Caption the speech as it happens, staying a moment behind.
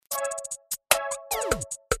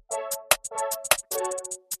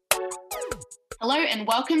Hello and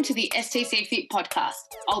welcome to the STC Fit podcast.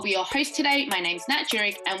 I'll be your host today. My name's Nat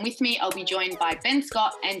Jurek, and with me I'll be joined by Ben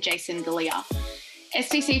Scott and Jason Galea.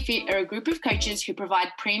 STC Fit are a group of coaches who provide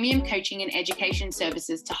premium coaching and education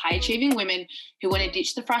services to high-achieving women who want to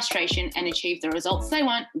ditch the frustration and achieve the results they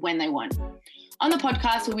want when they want. On the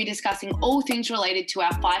podcast, we'll be discussing all things related to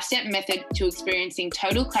our 5-step method to experiencing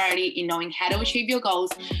total clarity in knowing how to achieve your goals,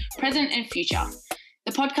 present and future.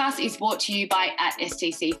 The podcast is brought to you by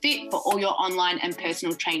 @STC Fit for all your online and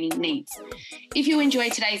personal training needs. If you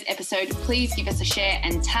enjoyed today's episode, please give us a share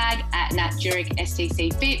and tag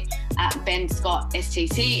 @NatJurek_STC Fit,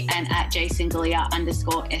 @BenScottSTC and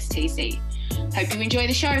 @JasonGalea_STC. Hope you enjoy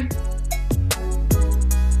the show.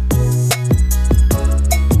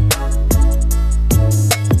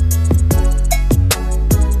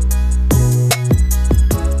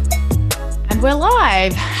 We're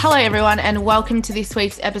live. Hello, everyone, and welcome to this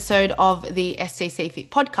week's episode of the STC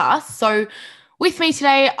Fit podcast. So with me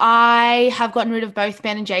today, I have gotten rid of both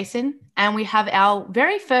Ben and Jason, and we have our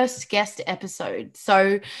very first guest episode.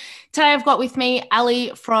 So today I've got with me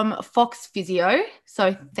Allie from Physio.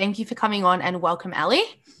 So thank you for coming on and welcome, Allie.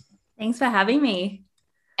 Thanks for having me.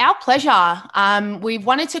 Our pleasure. We've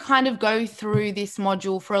wanted to kind of go through this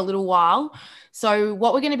module for a little while. So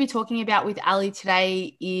what we're going to be talking about with Allie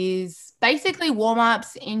today is basically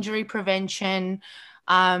warm-ups, injury prevention,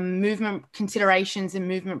 movement considerations and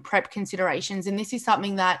movement prep considerations. And this is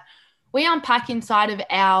something that we unpack inside of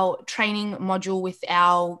our training module with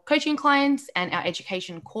our coaching clients and our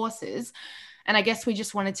education courses. And I guess we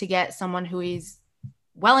just wanted to get someone who is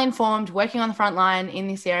well-informed, working on the front line in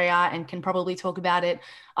this area and can probably talk about it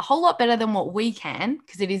a whole lot better than what we can,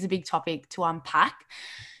 because it is a big topic to unpack.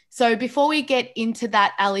 So before we get into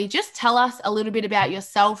that, Allie, just tell us a little bit about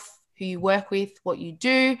yourself, who you work with, what you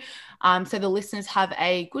do, so the listeners have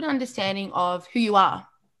a good understanding of who you are.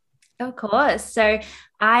 Of course. So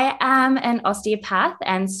I am an osteopath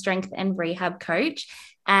and strength and rehab coach,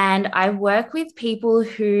 and I work with people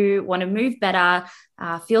who want to move better,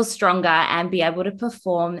 feel stronger, and be able to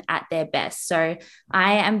perform at their best. So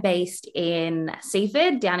I am based in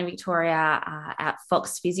Seaford, down in Victoria, at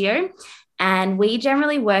Physio. And we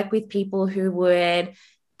generally work with people who would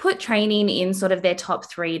put training in sort of their top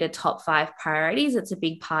 3 to top 5 priorities. It's a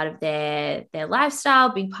big part of their lifestyle,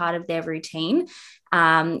 big part of their routine.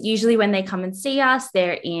 Usually when they come and see us,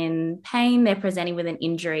 they're in pain, they're presenting with an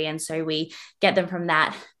injury. And so we get them from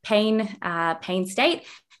that pain state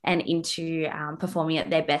and into performing at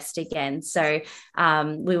their best again. So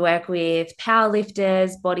we work with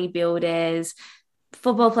powerlifters, bodybuilders,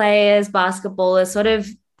 football players, basketballers, sort of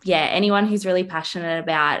anyone who's really passionate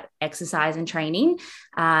about exercise and training.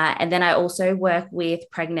 And then I also work with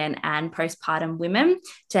pregnant and postpartum women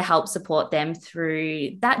to help support them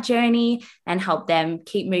through that journey and help them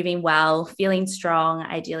keep moving well, feeling strong,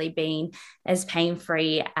 ideally being as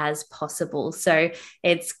pain-free as possible. So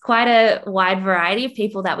it's quite a wide variety of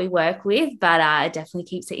people that we work with, but it definitely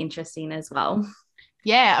keeps it interesting as well.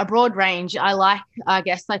 Yeah, a broad range. I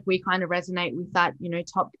guess we kind of resonate with that,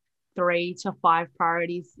 top 3 to 5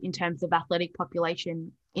 priorities in terms of athletic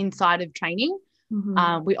population inside of training.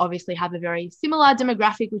 Mm-hmm. We obviously have a very similar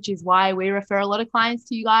demographic, which is why we refer a lot of clients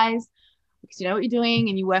to you guys, because you know what you're doing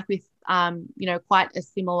and you work with, quite a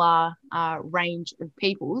similar range of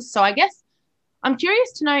people. So I guess I'm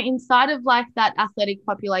curious to know, inside of that athletic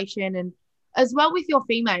population and as well with your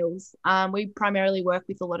females, we primarily work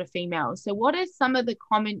with a lot of females. So what are some of the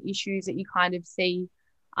common issues that you kind of see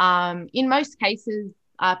in most cases,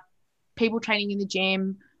 people training in the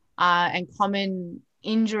gym and common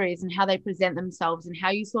injuries and how they present themselves and how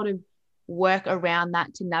you sort of work around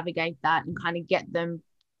that to navigate that and kind of get them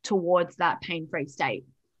towards that pain-free state?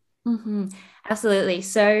 Mm-hmm. Absolutely.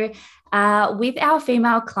 So with our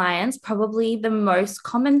female clients, probably the most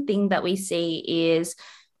common thing that we see is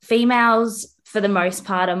females, for the most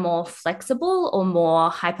part, are more flexible or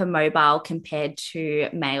more hypermobile compared to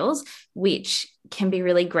males, which can be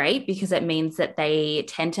really great because it means that they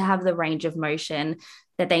tend to have the range of motion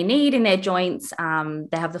that they need in their joints.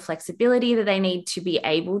 They have the flexibility that they need to be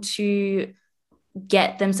able to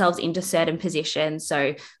get themselves into certain positions.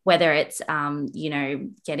 So whether it's,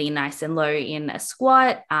 getting nice and low in a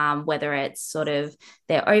squat, whether it's sort of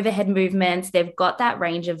their overhead movements, they've got that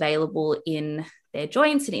range available in their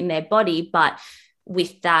joints and in their body. But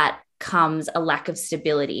with that comes a lack of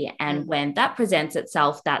stability. And when that presents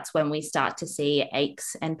itself, that's when we start to see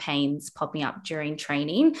aches and pains popping up during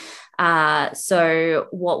training. So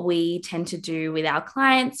what we tend to do with our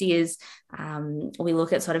clients is we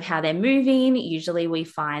look at sort of how they're moving. Usually we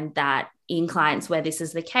find that in clients where this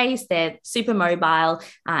is the case, they're super mobile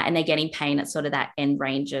and they're getting pain at sort of that end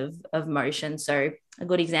range of motion. So a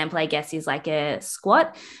good example, I guess, is like a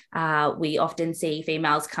squat. We often see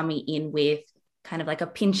females coming in with kind of like a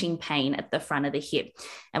pinching pain at the front of the hip.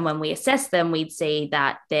 And when we assess them, we'd see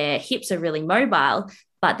that their hips are really mobile,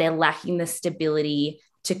 but they're lacking the stability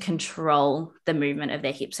to control the movement of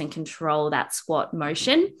their hips and control that squat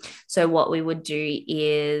motion. So what we would do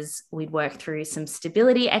is we'd work through some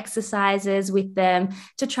stability exercises with them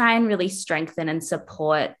to try and really strengthen and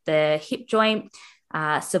support the hip joint,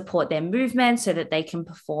 support their movement so that they can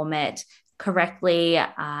perform it correctly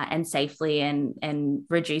and safely and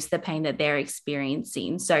reduce the pain that they're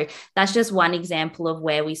experiencing. So that's just one example of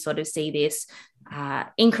where we sort of see this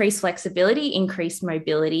increased flexibility, increased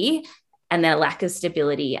mobility, and then a lack of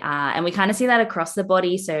stability. And we kind of see that across the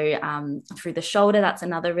body. So through the shoulder, that's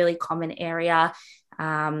another really common area.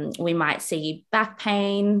 We might see back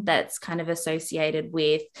pain that's kind of associated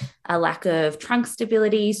with a lack of trunk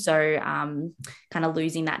stability. So kind of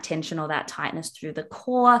losing that tension or that tightness through the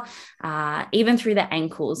core, even through the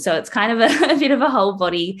ankles. So it's kind of a bit of a whole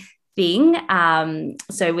body thing.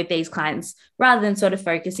 So with these clients, rather than sort of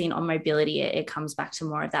focusing on mobility, it comes back to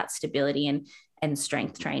more of that stability and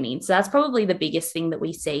strength training. So that's probably the biggest thing that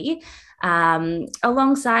we see.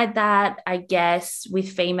 Alongside that, I guess with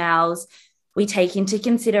females, we take into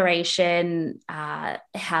consideration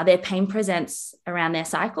how their pain presents around their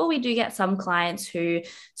cycle. We do get some clients who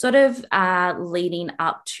sort of leading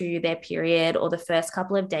up to their period or the first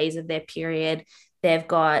couple of days of their period, they've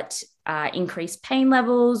got increased pain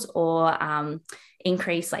levels or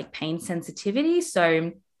increased like pain sensitivity.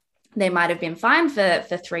 So they might have been fine for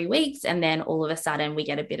 3 weeks and then all of a sudden we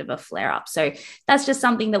get a bit of a flare up. So that's just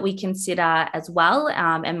something that we consider as well,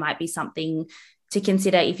 and might be something to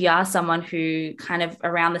consider if you are someone who kind of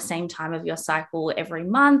around the same time of your cycle every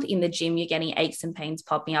month in the gym, you're getting aches and pains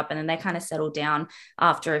popping up and then they kind of settle down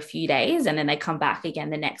after a few days and then they come back again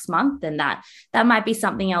the next month. Then that might be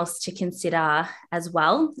something else to consider as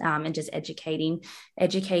well, and just educating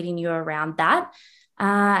you around that.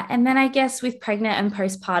 And then I guess with pregnant and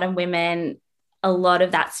postpartum women, a lot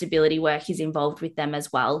of that stability work is involved with them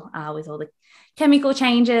as well, with all the chemical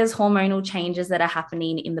changes, hormonal changes that are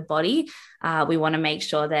happening in the body. We want to make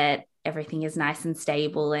sure that everything is nice and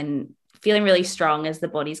stable and feeling really strong as the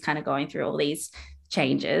body's kind of going through all these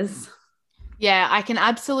changes. Yeah, I can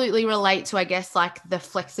absolutely relate to, I guess, like the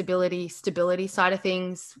flexibility, stability side of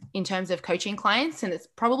things in terms of coaching clients. And it's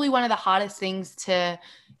probably one of the hardest things to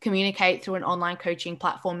communicate through an online coaching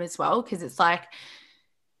platform as well, because it's like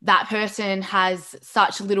that person has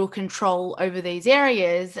such little control over these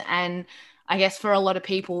areas. And I guess for a lot of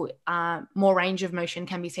people, more range of motion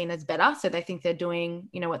can be seen as better. So they think they're doing,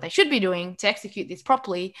 what they should be doing to execute this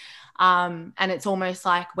properly. And it's almost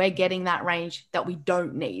like we're getting that range that we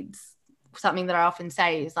don't need. Something that I often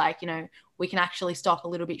say is like, we can actually stop a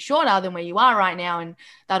little bit shorter than where you are right now. And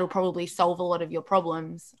that'll probably solve a lot of your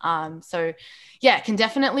problems. So yeah, can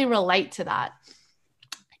definitely relate to that.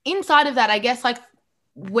 Inside of that, I guess, like,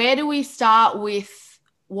 where do we start with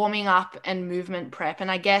warming up and movement prep?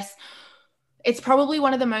 And I guess it's probably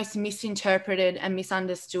one of the most misinterpreted and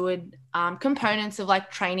misunderstood components of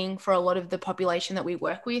like training for a lot of the population that we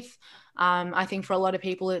work with. I think for a lot of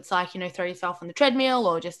people, it's like, throw yourself on the treadmill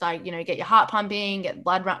or just like, get your heart pumping, get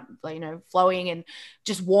blood, flowing and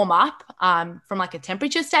just warm up from like a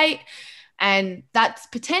temperature state. And that's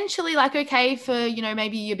potentially like, okay for,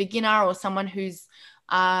 maybe you're a beginner or someone who's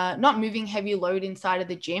not moving heavy load inside of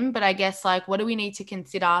the gym. But I guess like, what do we need to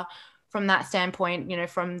consider from that standpoint,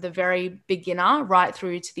 from the very beginner right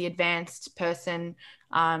through to the advanced person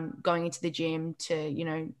going into the gym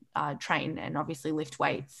to, train and obviously lift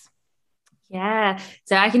weights? Yeah.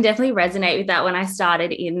 So I can definitely resonate with that. When I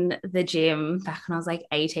started in the gym back when I was like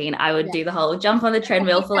 18, I would do the whole jump on the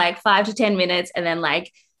treadmill for like 5 to 10 minutes and then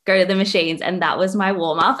like go to the machines. And that was my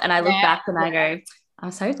warm up. And I look back and I go,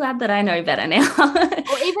 I'm so glad that I know better now.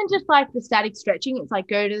 Or even just like the static stretching. It's like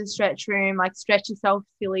go to the stretch room, like stretch yourself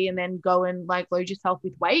silly and then go and like load yourself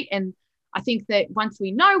with weight. And I think that once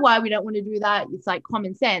we know why we don't want to do that, it's like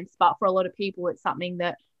common sense. But for a lot of people, it's something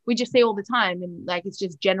that we just see all the time. And like, it's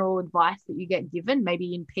just general advice that you get given,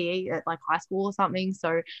 maybe in PE at like high school or something.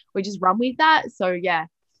 So we just run with that. So yeah.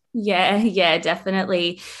 Yeah,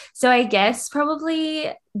 definitely. So I guess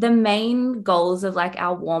probably the main goals of like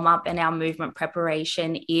our warm up and our movement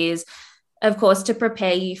preparation is of course, to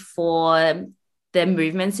prepare you for the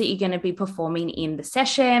movements that you're going to be performing in the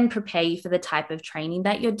session, prepare you for the type of training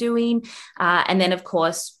that you're doing, and then, of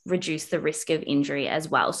course, reduce the risk of injury as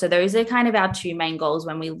well. So those are kind of our two main goals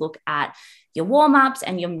when we look at your warm-ups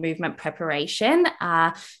and your movement preparation.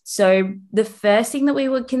 So the first thing that we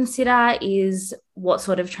would consider is what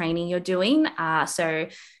sort of training you're doing. So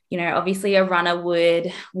obviously a runner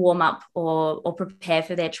would warm up or prepare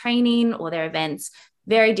for their training or their events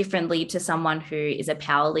very differently to someone who is a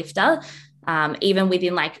power lifter. Even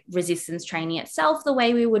within like resistance training itself, the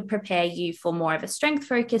way we would prepare you for more of a strength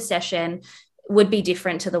focused session would be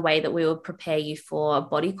different to the way that we would prepare you for a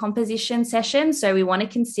body composition session. So we want to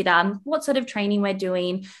consider what sort of training we're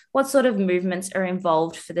doing, what sort of movements are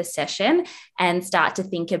involved for the session, and start to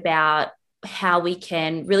think about how we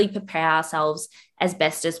can really prepare ourselves as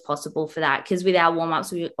best as possible for that. Because with our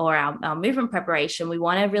warm-ups or our movement preparation, we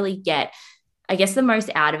want to really get, I guess, the most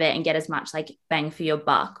out of it and get as much like bang for your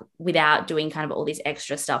buck without doing kind of all this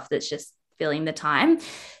extra stuff that's just filling the time.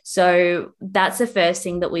 So that's the first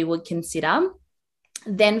thing that we would consider.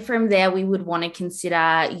 Then from there, we would want to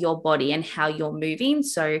consider your body and how you're moving.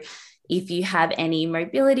 So if you have any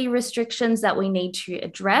mobility restrictions that we need to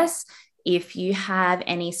address, if you have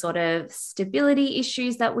any sort of stability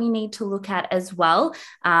issues that we need to look at as well,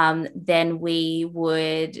 then we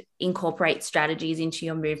would incorporate strategies into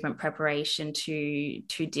your movement preparation to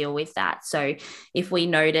deal with that. So if we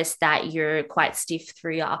notice that you're quite stiff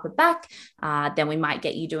through your upper back, then we might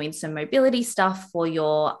get you doing some mobility stuff for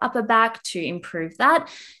your upper back to improve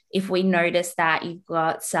that. If we notice that you've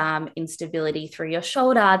got some instability through your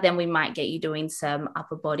shoulder, then we might get you doing some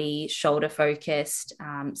upper body shoulder focused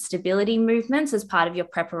stability movements as part of your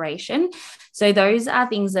preparation. So those are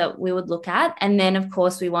things that we would look at. And then, of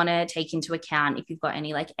course, we want to take into account if you've got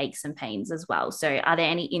any like aches and pains as well. So are there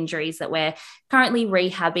any injuries that we're currently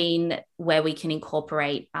rehabbing where we can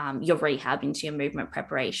incorporate your rehab into your movement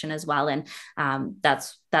preparation as well? And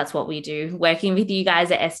that's what we do working with you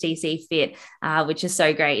guys at STC Fit, which is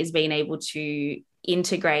so great, is being able to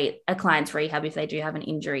integrate a client's rehab if they do have an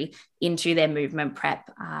injury into their movement prep,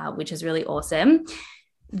 which is really awesome.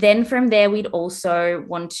 Then from there, we'd also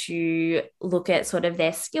want to look at sort of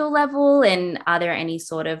their skill level and are there any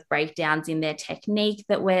sort of breakdowns in their technique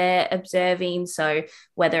that we're observing? So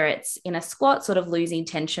whether it's in a squat, sort of losing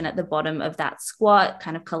tension at the bottom of that squat,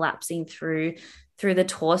 kind of collapsing through the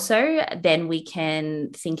torso, then we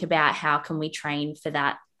can think about how can we train for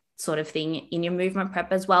that sort of thing in your movement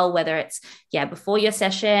prep as well, whether it's before your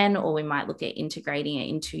session, or we might look at integrating it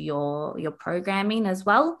into your programming as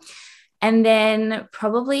well. And then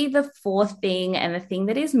probably the fourth thing, and the thing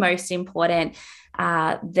that is most important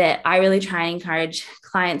that I really try and encourage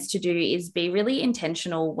clients to do, is be really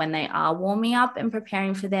intentional when they are warming up and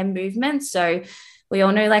preparing for their movements. So we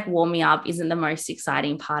all know like warming up isn't the most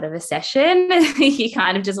exciting part of a session. You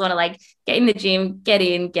kind of just want to like get in the gym, get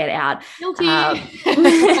in, get out. Guilty.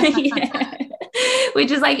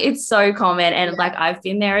 Which is like, it's so common. And like, I've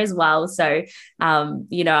been there as well. So, I'm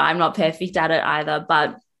not perfect at it either,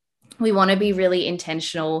 but we want to be really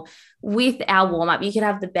intentional with our warm-up. You could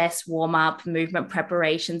have the best warm-up movement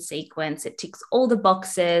preparation sequence. It ticks all the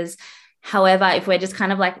boxes. However, if we're just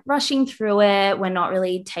kind of like rushing through it, we're not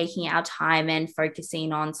really taking our time and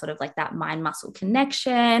focusing on sort of like that mind-muscle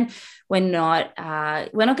connection, we're not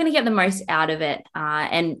going to get the most out of it.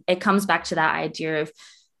 And it comes back to that idea of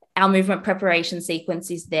our movement preparation sequence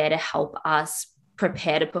is there to help us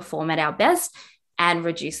prepare to perform at our best and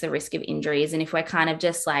reduce the risk of injuries. And if we're kind of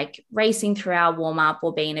just like racing through our warm-up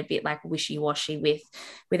or being a bit like wishy-washy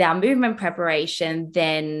with our movement preparation,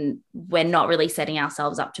 then we're not really setting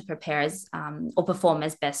ourselves up to prepare as or perform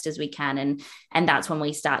as best as we can. And that's when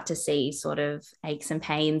we start to see sort of aches and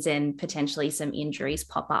pains and potentially some injuries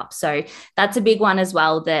pop up. So that's a big one as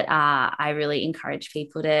well that I really encourage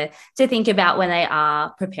people to think about when they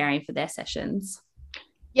are preparing for their sessions.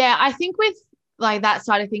 Yeah, I think with like that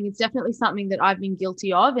side of thing, it's definitely something that I've been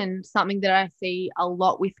guilty of and something that I see a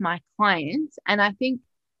lot with my clients. And I think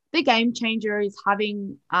the game changer is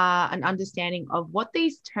having an understanding of what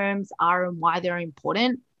these terms are and why they're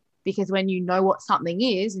important. Because when you know what something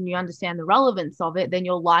is and you understand the relevance of it, then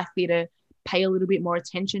you're likely to pay a little bit more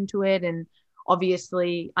attention to it and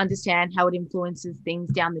obviously understand how it influences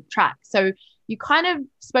things down the track. So you kind of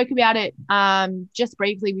spoke about it just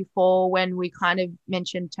briefly before when we kind of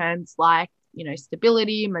mentioned terms like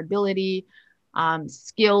stability, mobility,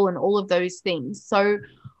 skill, and all of those things. So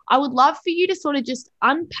I would love for you to sort of just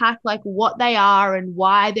unpack like what they are and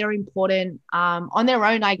why they're important on their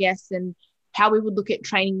own, I guess, and how we would look at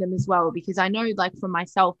training them as well. Because I know like for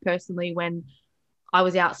myself personally, when I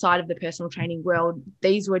was outside of the personal training world,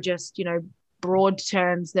 these were just, broad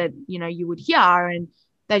terms that, you would hear, and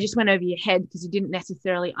they just went over your head because you didn't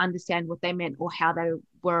necessarily understand what they meant or how they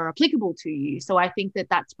were applicable to you. So I think that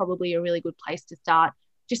that's probably a really good place to start,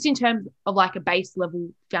 just in terms of like a base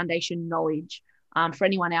level foundation knowledge for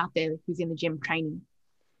anyone out there who's in the gym training.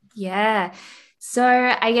 Yeah. So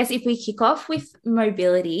I guess if we kick off with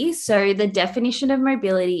mobility, so the definition of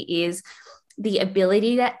mobility is the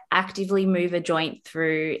ability to actively move a joint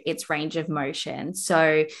through its range of motion.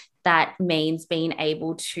 So that means being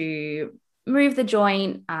able to move the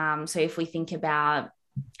joint. So if we think about,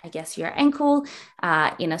 I guess, your ankle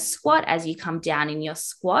in a squat, as you come down in your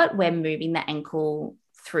squat, we're moving the ankle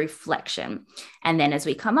through flexion. And then as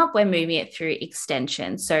we come up, we're moving it through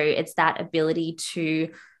extension. So it's that ability to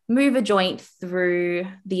move a joint through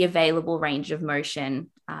the available range of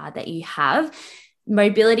motion that you have.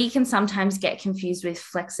 Mobility can sometimes get confused with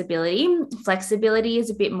flexibility. Flexibility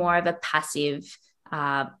is a bit more of a passive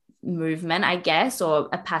movement, I guess, or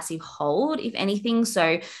a passive hold, if anything.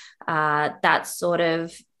 So that sort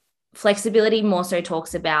of flexibility more so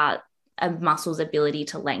talks about a muscle's ability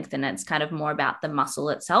to lengthen. It's kind of more about the muscle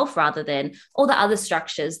itself rather than all the other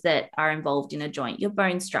structures that are involved in a joint, your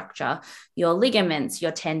bone structure, your ligaments,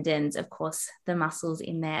 your tendons, of course, the muscles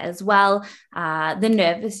in there as well. The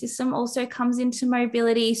nervous system also comes into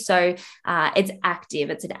mobility. So it's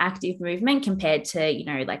active. It's an active movement compared to,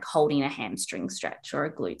 like holding a hamstring stretch or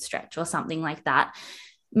a glute stretch or something like that.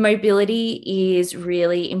 Mobility is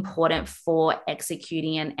really important for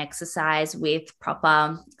executing an exercise with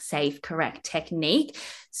proper, safe, correct technique.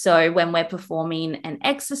 So when we're performing an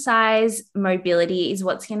exercise, mobility is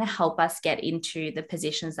what's going to help us get into the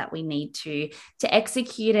positions that we need to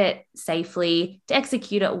execute it safely, to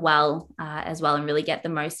execute it well as well, and really get the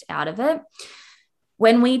most out of it.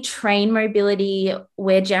 When we train mobility,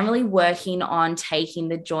 we're generally working on taking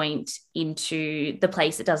the joint into the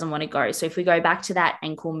place it doesn't want to go. So if we go back to that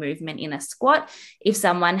ankle movement in a squat, if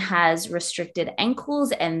someone has restricted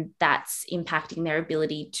ankles and that's impacting their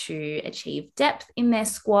ability to achieve depth in their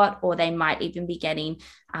squat, or they might even be getting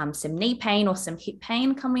some knee pain or some hip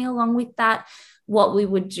pain coming along with that, what we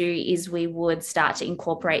would do is we would start to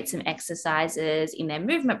incorporate some exercises in their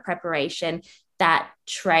movement preparation that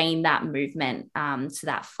train that movement, so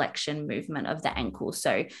that flexion movement of the ankle.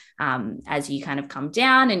 So as you kind of come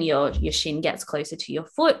down and your shin gets closer to your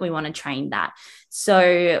foot, we want to train that.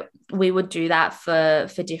 So we would do that for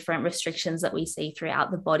different restrictions that we see throughout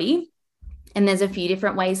the body. And there's a few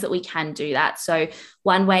different ways that we can do that. So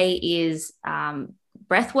one way is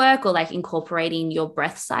breath work, or like incorporating your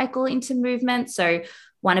breath cycle into movement. So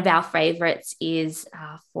one of our favorites is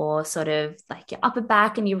for sort of like your upper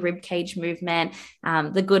back and your rib cage movement,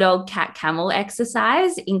 the good old cat camel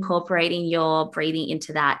exercise, incorporating your breathing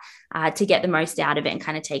into that to get the most out of it and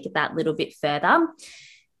kind of take it that little bit further.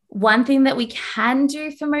 One thing that we can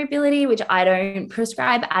do for mobility, which I don't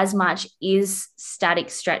prescribe as much, is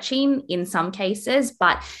static stretching in some cases,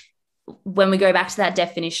 but when we go back to that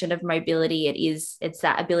definition of mobility, it's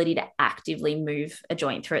that ability to actively move a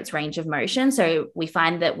joint through its range of motion. So we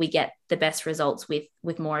find that we get the best results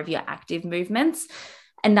with more of your active movements.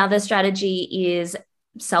 Another strategy is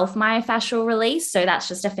self-myofascial release. So that's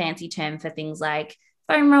just a fancy term for things like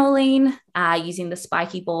foam rolling, using the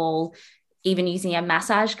spiky ball, even using a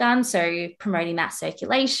massage gun. So promoting that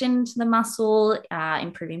circulation to the muscle,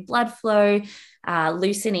 improving blood flow,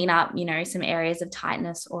 loosening up, some areas of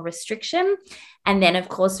tightness or restriction. And then, of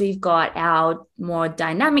course, we've got our more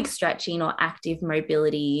dynamic stretching or active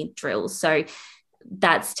mobility drills. So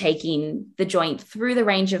that's taking the joint through the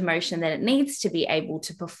range of motion that it needs to be able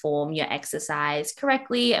to perform your exercise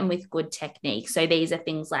correctly and with good technique. So these are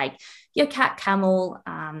things like your cat camel,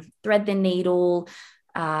 thread the needle.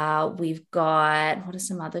 We've got, what are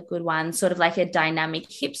some other good ones? Sort of like a dynamic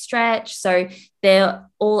hip stretch. So they're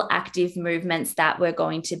all active movements that we're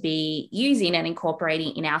going to be using and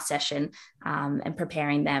incorporating in our session, and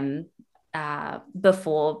preparing them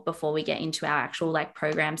before we get into our actual like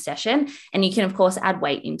program session. And you can of course add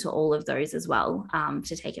weight into all of those as well,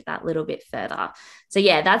 to take it that little bit further. So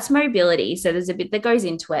yeah, that's mobility. So there's a bit that goes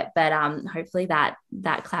into it, but hopefully that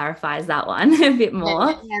clarifies that one a bit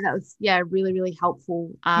more. Yeah, that was really, really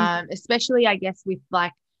helpful. Especially I guess with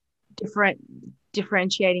like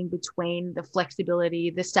differentiating between the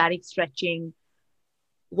flexibility, the static stretching,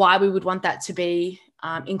 why we would want that to be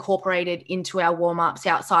incorporated into our warm-ups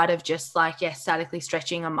outside of just like, statically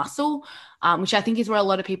stretching a muscle, which I think is where a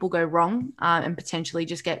lot of people go wrong, and potentially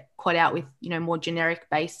just get caught out with, more generic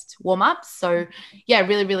based warm-ups. So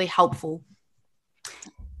really, really helpful.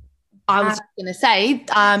 I was going to say,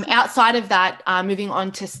 outside of that, moving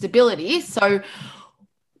on to stability. So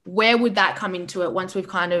where would that come into it once we've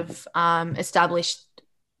kind of established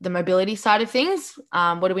the mobility side of things?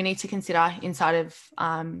 What do we need to consider inside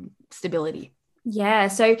of stability? Yeah,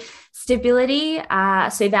 so stability,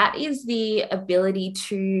 so that is the ability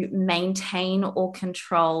to maintain or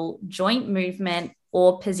control joint movement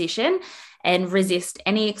or position and resist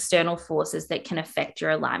any external forces that can affect your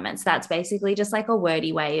alignments. That's basically just like a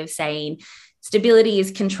wordy way of saying stability is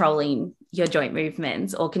controlling your joint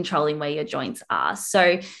movements or controlling where your joints are.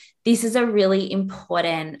 So this is a really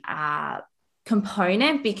important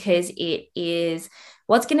component because it is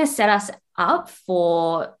what's going to set us up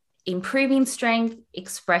for improving strength,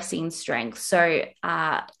 expressing strength. So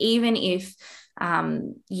even if,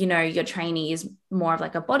 your training is more of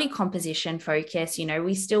like a body composition focus,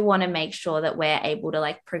 we still want to make sure that we're able to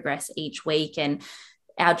like progress each week and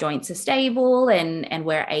our joints are stable and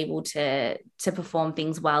we're able to perform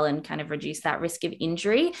things well and kind of reduce that risk of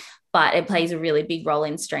injury. But it plays a really big role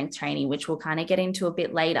in strength training, which we'll kind of get into a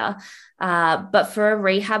bit later. But for a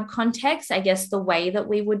rehab context, I guess the way that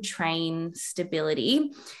we would train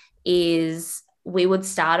stability is we would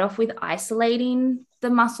start off with isolating the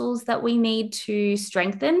muscles that we need to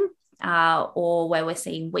strengthen or where we're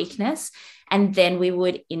seeing weakness. And then we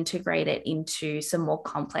would integrate it into some more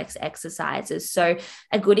complex exercises. So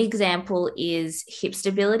a good example is hip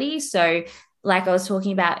stability. So like I was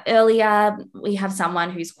talking about earlier, we have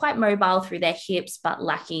someone who's quite mobile through their hips, but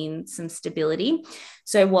lacking some stability.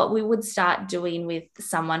 So what we would start doing with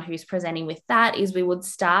someone who's presenting with that is we would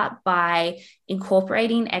start by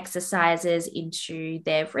incorporating exercises into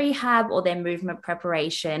their rehab or their movement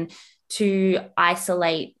preparation to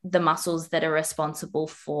isolate the muscles that are responsible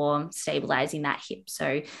for stabilizing that hip.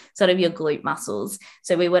 So sort of your glute muscles.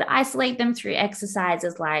 So we would isolate them through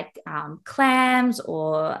exercises like clams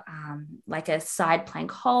or like a side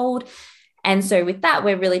plank hold. And so with that,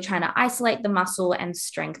 we're really trying to isolate the muscle and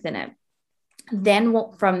strengthen it. Then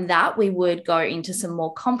from that, we would go into some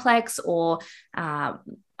more complex or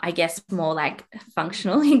I guess more like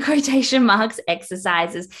functional in quotation marks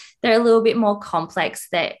exercises. They're a little bit more complex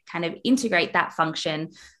that kind of integrate that function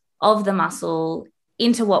of the muscle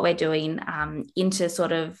into what we're doing, into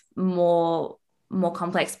sort of more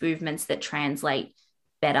complex movements that translate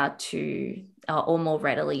better to or more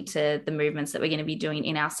readily to the movements that we're going to be doing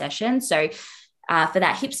in our session. So for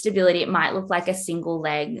that hip stability, it might look like a single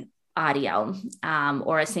leg RDL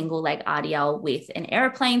or a single leg RDL with an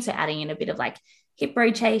airplane. So adding in a bit of like hip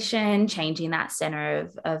rotation, changing that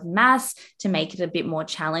center of mass to make it a bit more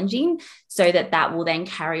challenging so that will then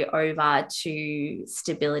carry over to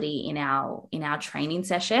stability in our training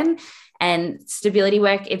session. And stability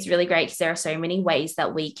work, it's really great because there are so many ways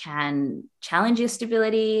that we can challenge your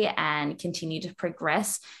stability and continue to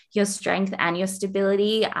progress your strength and your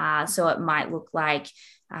stability. So it might look like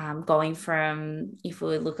going from, if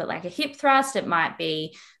we look at like a hip thrust, it might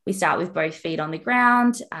be we start with both feet on the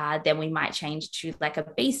ground, then we might change to like a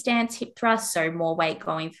B stance hip thrust, so more weight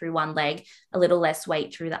going through one leg, a little less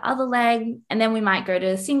weight through the other leg, and then we might go to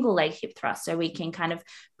a single leg hip thrust, so we can kind of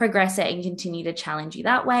progress it and continue to challenge you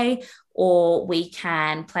that way. Or we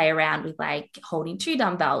can play around with like holding 2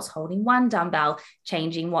 dumbbells, holding 1 dumbbell,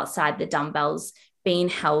 changing what side the dumbbell's being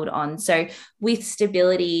held on. So with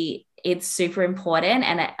stability, it's super important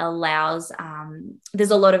and it allows,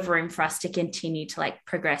 there's a lot of room for us to continue to like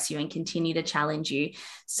progress you and continue to challenge you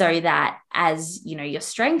so that as, your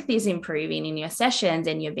strength is improving in your sessions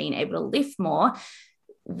and you're being able to lift more,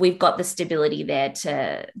 we've got the stability there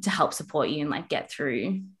to help support you and like get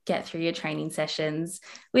through your training sessions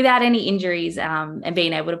without any injuries and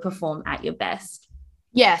being able to perform at your best.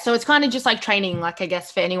 Yeah. So it's kind of just like training, like I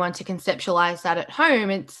guess for anyone to conceptualize that at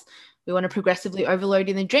home, we want to progressively overload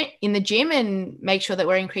in the gym and make sure that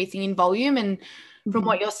we're increasing in volume. And from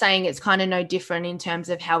what you're saying, it's kind of no different in terms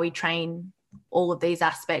of how we train all of these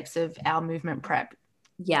aspects of our movement prep.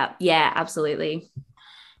 Yeah, absolutely.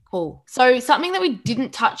 Cool. So something that we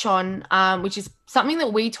didn't touch on, which is something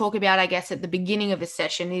that we talk about, I guess, at the beginning of a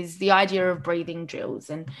session, is the idea of breathing drills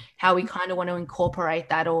and how we kind of want to incorporate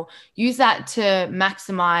that or use that to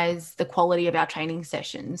maximize the quality of our training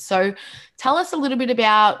sessions. So tell us a little bit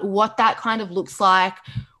about what that kind of looks like,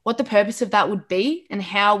 what the purpose of that would be, and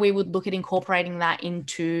how we would look at incorporating that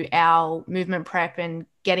into our movement prep and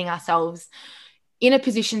getting ourselves in a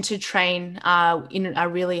position to train in a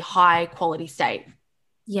really high quality state.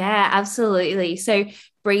 Yeah, absolutely. So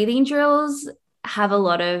breathing drills have a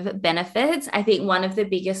lot of benefits. I think one of the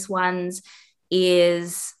biggest ones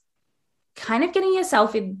is kind of getting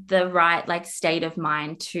yourself in the right like state of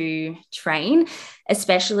mind to train,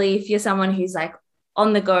 especially if you're someone who's like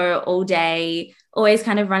on the go all day, always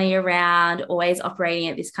kind of running around, always operating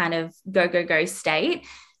at this kind of go state.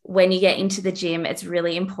 when you get into the gym, it's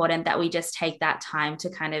really important that we just take that time to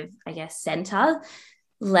kind of, I guess, center,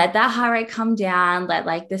 let that heart rate come down, let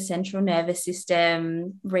like the central nervous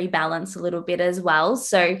system rebalance a little bit as well.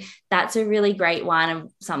 So that's a really great one, and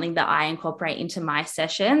something that I incorporate into my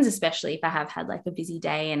sessions, especially if I have had like a busy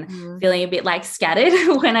day and feeling a bit like scattered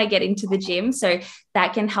when I get into the gym. So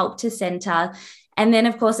that can help to center. And then,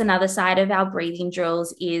 of course, another side of our breathing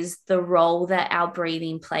drills is the role that our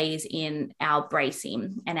breathing plays in our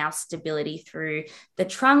bracing and our stability through the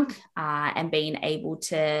trunk, and being able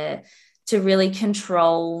to really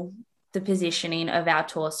control the positioning of our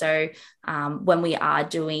torso when we are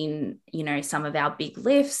doing, some of our big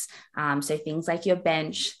lifts. So things like your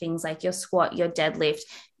bench, things like your squat, your deadlift,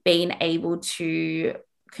 being able to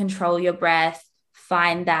control your breath,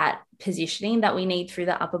 find that positioning that we need through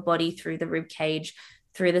the upper body, through the rib cage,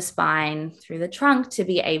 through the spine, through the trunk, to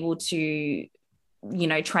be able to,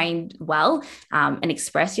 train well, and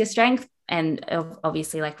express your strength, and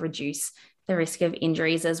obviously like reduce the risk of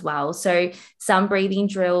injuries as well. So some breathing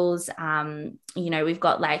drills, we've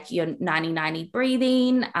got like your 90-90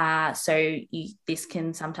 breathing. This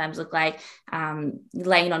can sometimes look like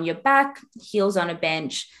laying on your back, heels on a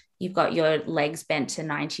bench. You've got your legs bent to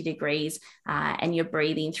 90 degrees, and you're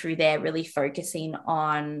breathing through there, really focusing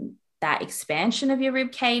on that expansion of your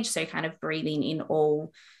rib cage. So kind of breathing in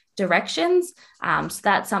all directions. So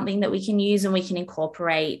that's something that we can use, and we can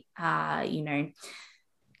incorporate,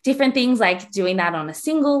 different things like doing that on a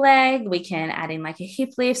single leg. We can add in like a hip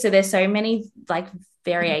lift. So there's so many like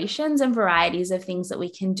variations and varieties of things that we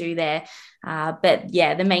can do there. But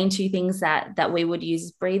yeah, the main two things that we would use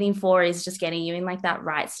breathing for is just getting you in like that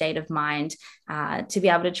right state of mind, to be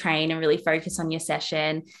able to train and really focus on your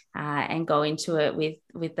session, and go into it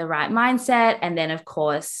with the right mindset. And then of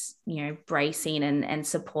course, bracing and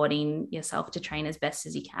supporting yourself to train as best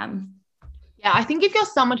as you can. Yeah, I think if you're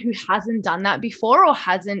someone who hasn't done that before, or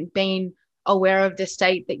hasn't been aware of the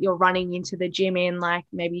state that you're running into the gym in, like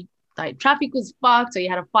maybe like traffic was fucked, or you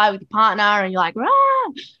had a fight with your partner and you're like,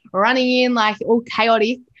 running in like all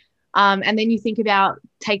chaotic. And then you think about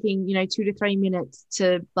taking, 2 to 3 minutes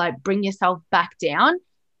to like bring yourself back down.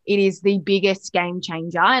 It is the biggest game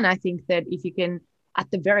changer. And I think that if you can,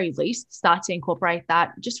 at the very least, start to incorporate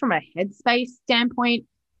that just from a headspace standpoint,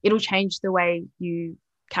 it'll change the way you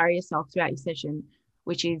carry yourself throughout your session,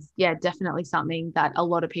 which is, definitely something that a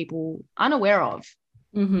lot of people aren't aware of.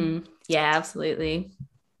 Yeah, absolutely.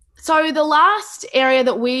 So the last area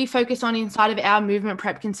that we focus on inside of our movement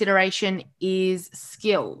prep consideration is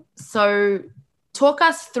skill. So talk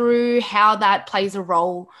us through how that plays a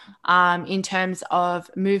role in terms of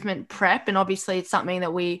movement prep. And obviously it's something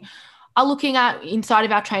that we are looking at inside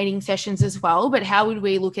of our training sessions as well, but how would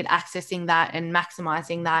we look at accessing that and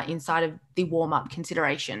maximizing that inside of the warm-up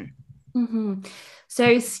consideration?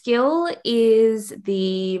 So skill is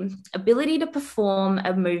the ability to perform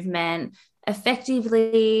a movement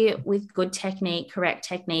effectively with good technique, correct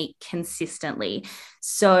technique, consistently.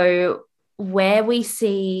 So where we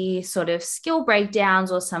see sort of skill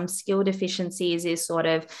breakdowns or some skill deficiencies is sort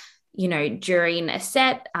of, during a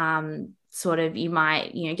set, sort of you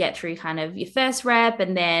might, get through kind of your first rep,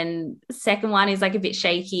 and then second one is like a bit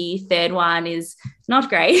shaky, third one is not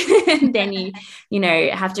great. And then you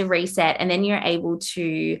have to reset, and then you're able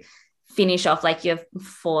to finish off like your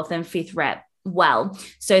fourth and fifth rep well.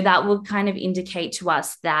 So that will kind of indicate to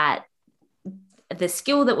us that the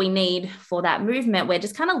skill that we need for that movement, we're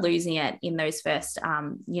just kind of losing it in those first,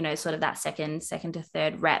 sort of that second to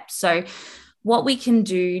third rep. So what we can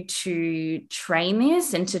do to train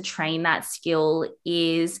this and to train that skill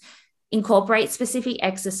is incorporate specific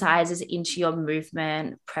exercises into your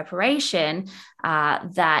movement preparation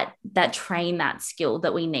that train that skill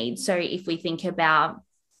that we need. So if we think about,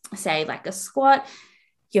 say, like a squat,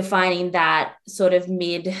 you're finding that sort of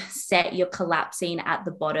mid-set, you're collapsing at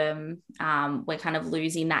the bottom. We're kind of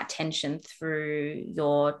losing that tension through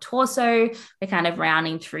your torso. We're kind of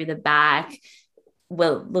rounding through the back.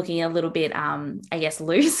 We're looking a little bit,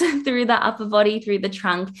 loose through the upper body, through the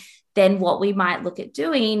trunk. Then what we might look at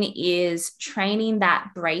doing is training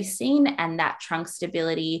that bracing and that trunk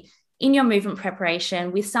stability in your movement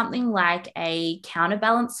preparation with something like a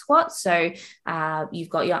counterbalance squat. So you've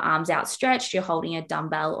got your arms outstretched, you're holding a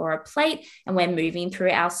dumbbell or a plate, and we're moving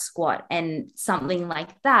through our squat. And something like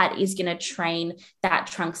that is going to train that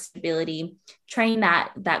trunk stability, train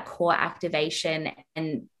that core activation,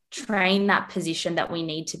 and train that position that we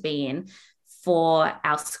need to be in for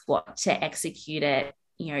our squat to execute it,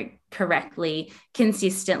 correctly,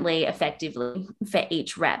 consistently, effectively for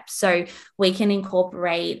each rep. So we can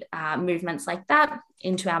incorporate movements like that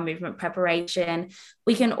into our movement preparation.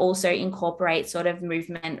 We can also incorporate sort of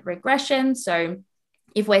movement regression. So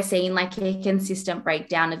if we're seeing like a consistent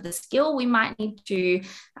breakdown of the skill, we might need to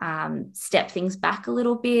step things back a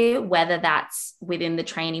little bit, whether that's within the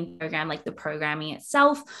training program, like the programming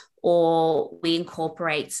itself, or we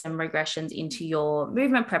incorporate some regressions into your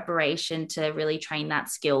movement preparation to really train that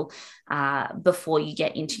skill before you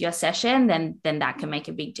get into your session, then that can make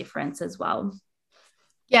a big difference as well.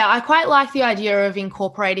 Yeah, I quite like the idea of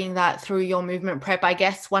incorporating that through your movement prep. I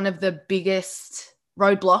guess one of the biggest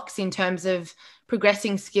roadblocks in terms of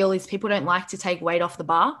progressing skill is people don't like to take weight off the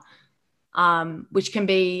bar, which can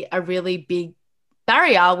be a really big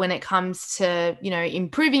barrier when it comes to,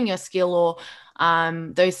 improving your skill or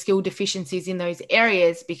those skill deficiencies in those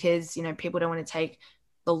areas, because, people don't want to take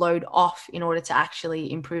the load off in order to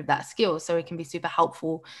actually improve that skill. So it can be super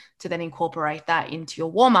helpful to then incorporate that into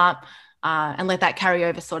your warm-up and let that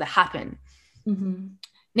carryover sort of happen. Mm-hmm.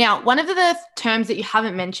 Now, one of the terms that you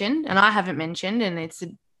haven't mentioned, and I haven't mentioned, and it's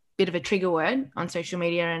a bit of a trigger word on social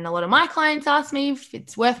media, and a lot of my clients ask me if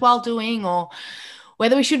it's worthwhile doing or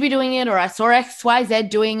whether we should be doing it, or I saw XYZ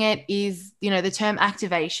doing it, is, the term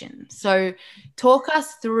activation. So talk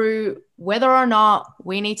us through whether or not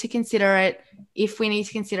we need to consider it, if we need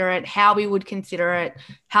to consider it, how we would consider it,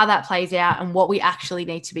 how that plays out, and what we actually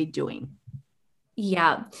need to be doing.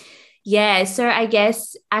 Yeah. So I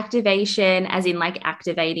guess activation, as in like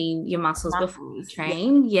activating your muscles before you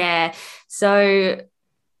train. Yeah. So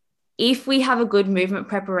if we have a good movement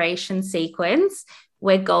preparation sequence,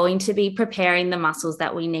 we're going to be preparing the muscles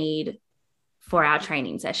that we need for our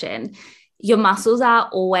training session. Your muscles are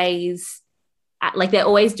always they're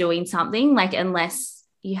always doing something, like unless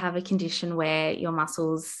you have a condition where your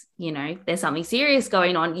muscles, there's something serious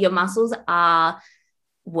going on, your muscles are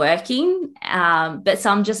working, but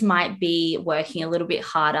some just might be working a little bit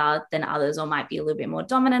harder than others, or might be a little bit more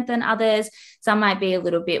dominant than others. Some might be a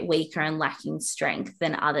little bit weaker and lacking strength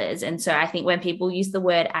than others. And so I think when people use the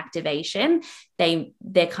word activation,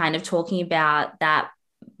 they're kind of talking about that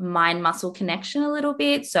mind muscle connection a little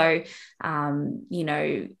bit. So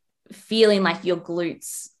feeling like your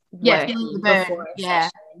glutes working before a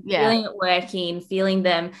session, feeling it working, feeling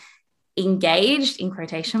them engaged in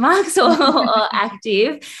quotation marks or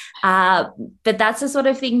active. But that's the sort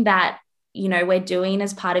of thing that, we're doing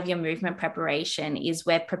as part of your movement preparation, is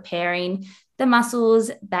we're preparing the muscles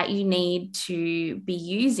that you need to be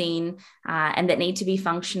using and that need to be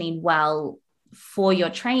functioning well for your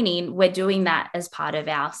training. We're doing that as part of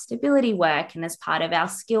our stability work and as part of our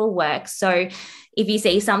skill work. So if you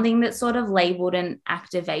see something that's sort of labeled an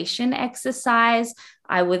activation exercise,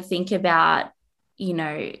 I would think about,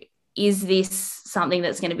 is this something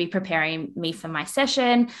that's going to be preparing me for my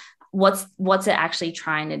session? What's it actually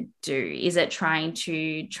trying to do? Is it trying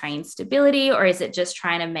to train stability, or is it just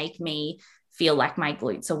trying to make me feel like my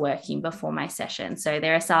glutes are working before my session? So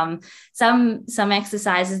there are some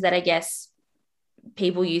exercises that I guess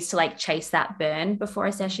people use to like chase that burn before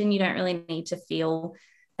a session. You don't really need to feel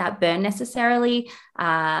that burn necessarily.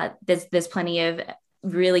 There's plenty of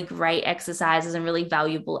really great exercises and really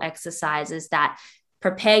valuable exercises that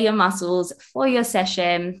prepare your muscles for your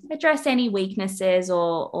session, address any weaknesses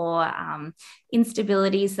or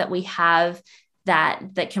instabilities that we have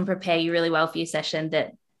that can prepare you really well for your session,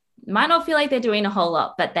 that might not feel like they're doing a whole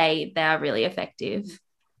lot, but they are really effective.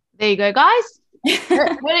 There you go, guys.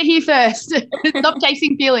 Heard it here first. Stop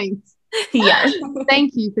chasing feelings. Yeah.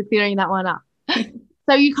 Thank you for clearing that one up.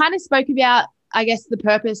 So you kind of spoke about, I guess, the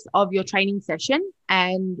purpose of your training session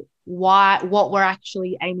and what we're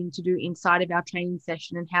actually aiming to do inside of our training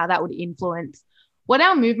session and how that would influence what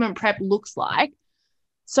our movement prep looks like.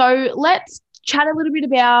 So let's chat a little bit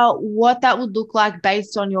about what that would look like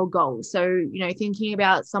based on your goals. So, thinking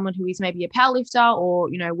about someone who is maybe a powerlifter or,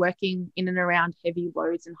 working in and around heavy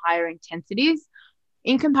loads and higher intensities,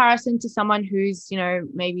 in comparison to someone who's,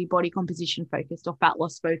 maybe body composition focused or fat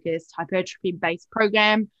loss focused, hypertrophy based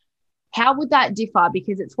program. How would that differ?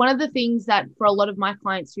 Because it's one of the things that for a lot of my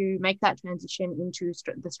clients who make that transition into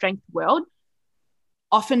the strength world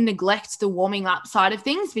often neglect the warming up side of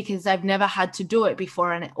things because they've never had to do it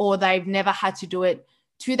before, or they've never had to do it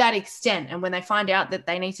to that extent. And when they find out that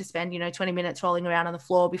they need to spend, 20 minutes rolling around on the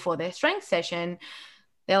floor before their strength session,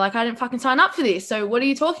 they're like, I didn't fucking sign up for this. So what are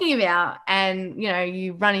you talking about? And,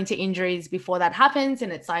 you run into injuries before that happens.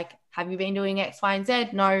 And it's like, have you been doing X, Y, and Z?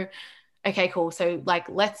 No. Okay, cool. So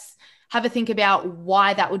let's have a think about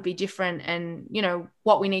why that would be different and,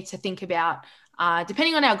 what we need to think about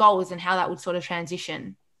depending on our goals and how that would sort of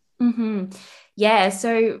transition. Mm-hmm. Yeah,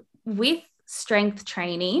 so with strength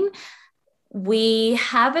training, we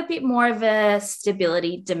have a bit more of a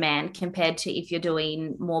stability demand compared to if you're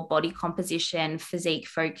doing more body composition, physique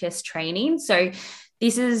focused training. So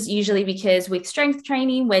this is usually because with strength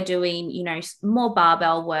training, we're doing, more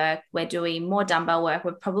barbell work, we're doing more dumbbell work.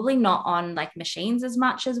 We're probably not on like machines as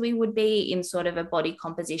much as we would be in sort of a body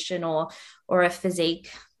composition or a physique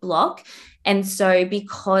block. And so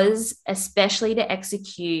because especially to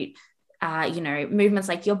execute movements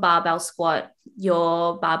like your barbell squat,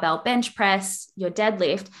 your barbell bench press, your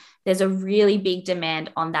deadlift, there's a really big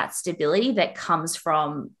demand on that stability that comes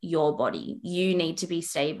from your body. You need to be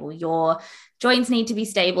stable. Your joints need to be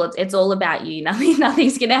stable. It's all about you.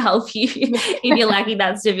 Nothing's going to help you if you're lacking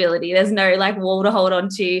that stability. There's no like wall to hold on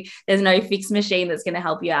to. There's no fixed machine that's going to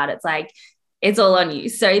help you out. It's like, it's all on you.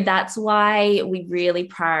 So that's why we really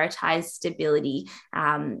prioritize stability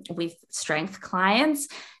with strength clients.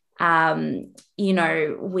 We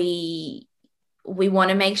want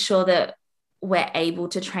to make sure that we're able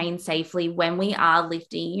to train safely when we are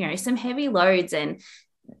lifting, some heavy loads, and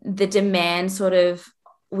the demand sort of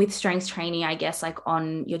with strength training, I guess, like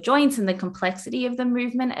on your joints and the complexity of the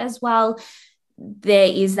movement as well. There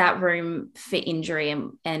is that room for injury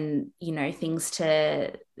and things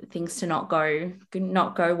to not go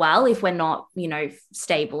well if we're not,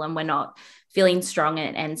 stable and we're not feeling strong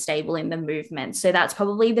and stable in the movement. So that's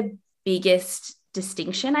probably the biggest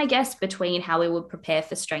distinction, I guess, between how we would prepare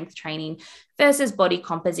for strength training versus body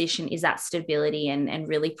composition, is that stability and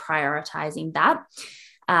really prioritizing that.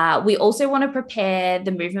 We also want to prepare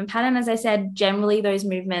the movement pattern. As I said, generally those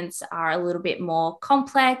movements are a little bit more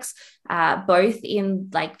complex, both in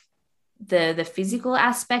like the physical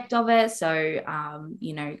aspect of it. So,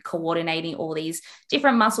 coordinating all these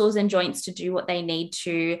different muscles and joints to do what they need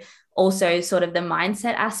to. Also sort of the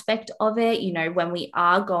mindset aspect of it, when we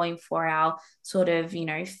are going for our sort of,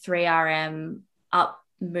 3RM up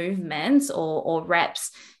movements or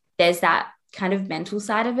reps, there's that kind of mental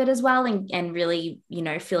side of it as well. And really,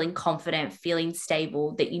 feeling confident, feeling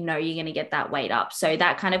stable that, you're going to get that weight up. So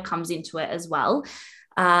that kind of comes into it as well.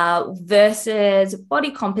 Versus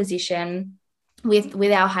body composition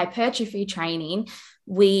with our hypertrophy training,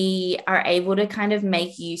 we are able to kind of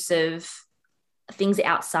make use of things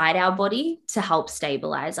outside our body to help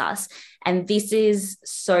stabilize us. And this is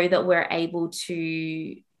so that we're able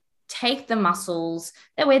to take the muscles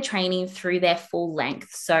that we're training through their full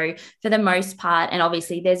length. So for the most part, and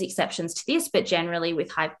obviously there's exceptions to this, but generally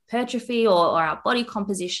with hypertrophy or our body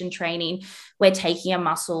composition training, we're taking a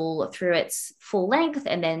muscle through its full length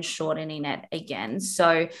and then shortening it again.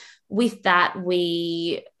 So with that,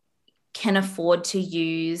 we can afford to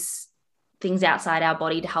use things outside our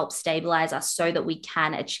body to help stabilize us so that we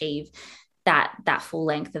can achieve that full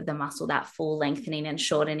length of the muscle, that full lengthening and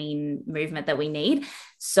shortening movement that we need.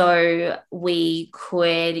 So we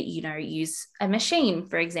could, use a machine,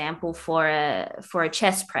 for example, for a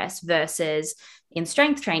chest press versus in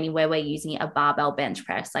strength training where we're using a barbell bench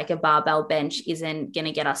press. Like a barbell bench isn't going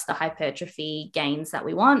to get us the hypertrophy gains that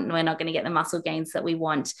we want, and we're not going to get the muscle gains that we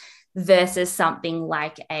want, versus something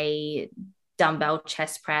like a dumbbell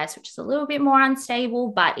chest press, which is a little bit more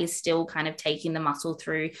unstable, but is still kind of taking the muscle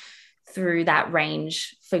through that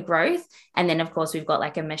range for growth. And then of course we've got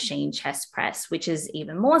like a machine chest press, which is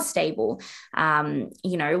even more stable.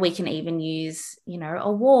 We can even use,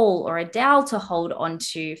 a wall or a dowel to hold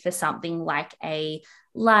onto for something like a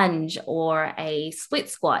lunge or a split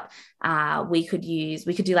squat. We could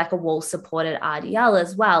do like a wall supported RDL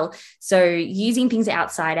as well. So using things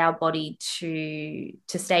outside our body to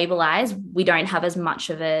stabilize, we don't have as much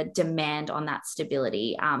of a demand on that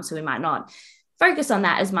stability. So we might not focus on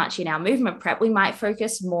that as much in our movement prep. We might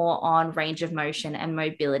focus more on range of motion and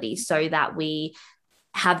mobility so that we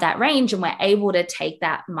have that range and we're able to take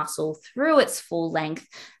that muscle through its full length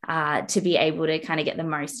to be able to kind of get the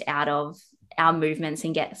most out of our movements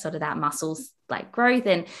and get sort of that muscles like growth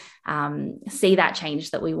and see that change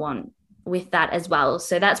that we want with that as well.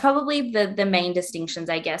 So that's probably the main distinctions,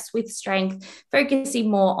 I guess, with strength,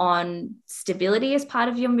 focusing more on stability as part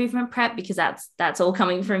of your movement prep, because that's all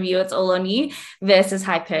coming from you, it's all on you, versus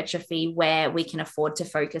hypertrophy where we can afford to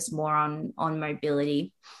focus more on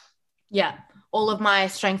mobility. Yeah. All of my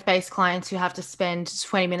strength-based clients who have to spend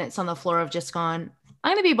 20 minutes on the floor have just gone,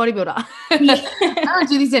 I'm going to be a bodybuilder. I don't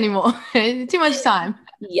do this anymore. Too much time.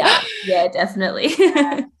 Yeah, definitely.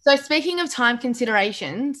 So speaking of time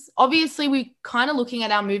considerations, obviously we're kind of looking at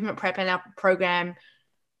our movement prep and our program,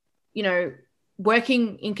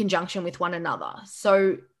 working in conjunction with one another.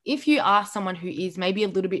 So if you are someone who is maybe a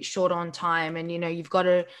little bit short on time and, you've got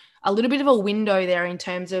a little bit of a window there in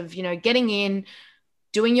terms of, getting in,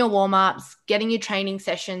 doing your warm-ups, getting your training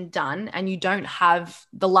session done, and you don't have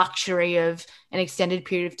the luxury of an extended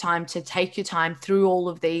period of time to take your time through all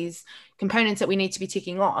of these components that we need to be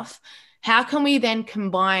ticking off, how can we then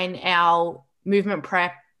combine our movement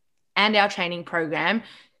prep and our training program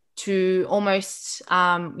to almost,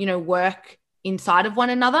 work inside of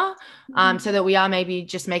one another, so that we are maybe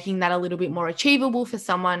just making that a little bit more achievable for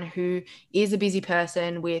someone who is a busy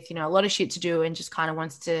person with, a lot of shit to do and just kind of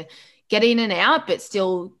wants to get in and out, but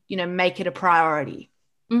still, make it a priority.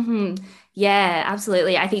 Mm-hmm. Yeah,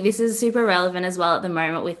 absolutely. I think this is super relevant as well at the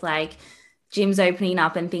moment with like gyms opening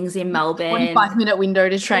up and things in Melbourne. 45-minute window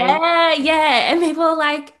to train. Yeah. And people are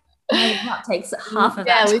like, my warm-up takes half of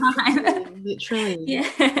that time. Literally.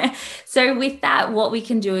 Yeah. So with that, what we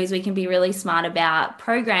can do is we can be really smart about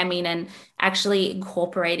programming and actually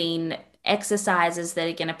incorporating exercises that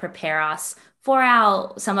are going to prepare us for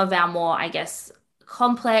some of our more, I guess,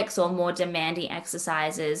 complex or more demanding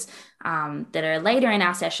exercises that are later in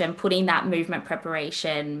our session, putting that movement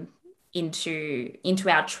preparation into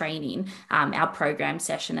our training, our program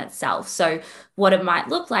session itself. So what it might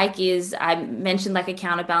look like is, I mentioned like a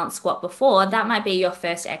counterbalance squat before, that might be your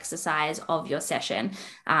first exercise of your session,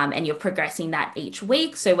 and you're progressing that each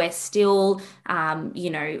week. So we're still,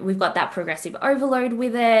 we've got that progressive overload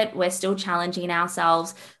with it. We're still challenging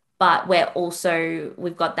ourselves, but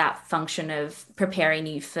we've got that function of preparing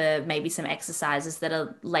you for maybe some exercises that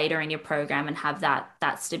are later in your program and have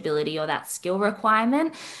that stability or that skill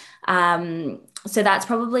requirement. So that's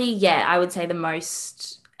probably, I would say the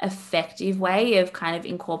most effective way of kind of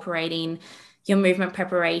incorporating your movement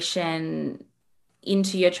preparation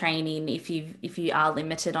into your training if you are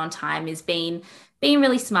limited on time, is being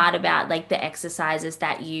really smart about like the exercises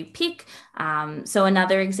that you pick. So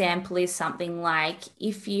another example is something like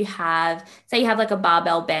if you have like a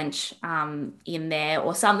barbell bench in there,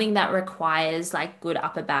 or something that requires like good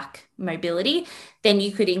upper back mobility, then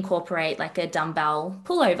you could incorporate like a dumbbell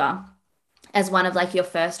pullover as one of like your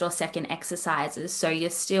first or second exercises. So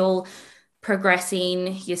you're still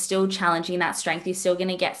progressing, you're still challenging that strength, you're still going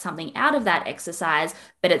to get something out of that exercise,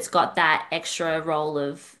 but it's got that extra role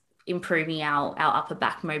of improving our upper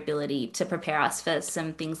back mobility to prepare us for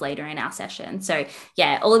some things later in our session. So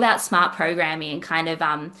yeah, all about smart programming and kind of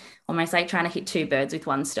almost like trying to hit two birds with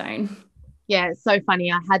one stone. Yeah, it's so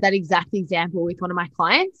funny. I had that exact example with one of my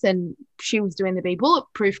clients, and she was doing the Be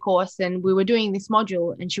Bulletproof course, and we were doing this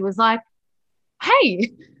module, and she was like,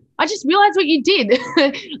 hey, I just realized what you did.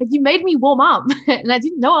 Like, you made me warm up and I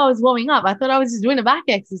didn't know I was warming up. I thought I was just doing a back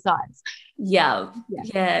exercise. Yeah,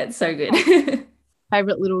 it's so good.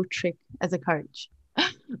 Favorite little trick as a coach.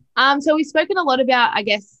 So we've spoken a lot about, I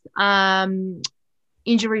guess,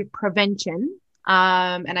 injury prevention,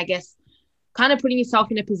 and I guess kind of putting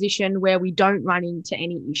yourself in a position where we don't run into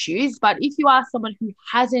any issues. But if you are someone who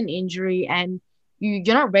has an injury and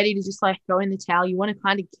you're not ready to just like throw in the towel, you want to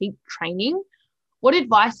kind of keep training, what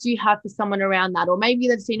advice do you have for someone around that? Or maybe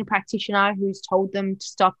they've seen a practitioner who's told them to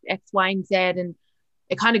stop X, Y, and Z, and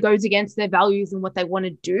it kind of goes against their values and what they want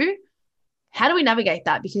to do. How do we navigate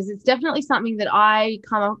that? Because it's definitely something that I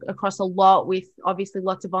come across a lot with, obviously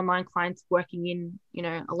lots of online clients working in,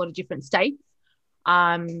 a lot of different states,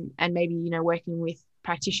 and maybe, working with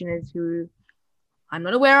practitioners who I'm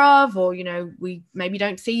not aware of, or, we maybe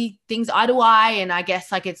don't see things eye to eye. And I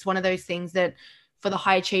guess like it's one of those things that for the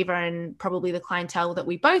high achiever and probably the clientele that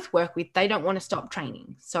we both work with, they don't want to stop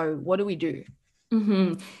training. So what do we do?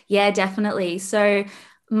 Mm-hmm. Yeah, definitely. So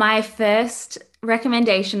my first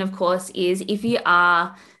recommendation, of course, is if you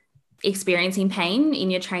are experiencing pain in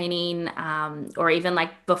your training, or even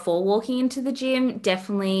like before walking into the gym,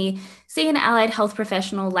 definitely see an allied health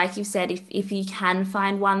professional. Like you've said, if you can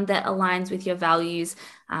find one that aligns with your values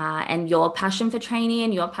and your passion for training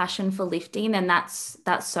and your passion for lifting, then that's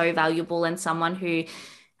so valuable. And someone who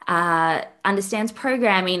understands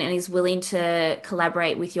programming and is willing to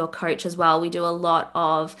collaborate with your coach as well. We do a lot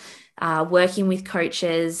of working with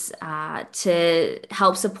coaches to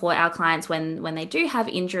help support our clients when they do have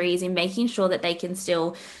injuries, in making sure that they can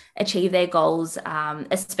still achieve their goals,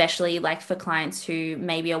 especially like for clients who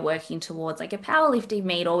maybe are working towards like a powerlifting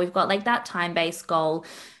meet, or we've got like that time-based goal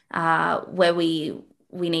where we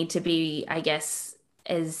need to be, I guess,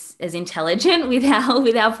 as intelligent with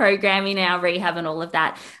our programming, our rehab and all of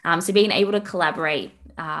that. So being able to collaborate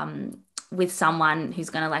with someone who's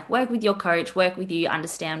going to like work with your coach, work with you,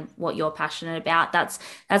 understand what you're passionate about. That's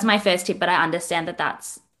my first tip, but I understand that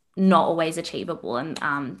that's not always achievable, and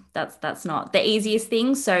that's not the easiest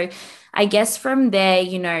thing. So I guess from there,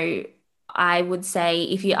 I would say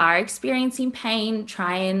if you are experiencing pain,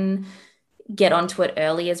 try and get onto it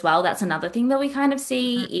early as well. That's another thing that we kind of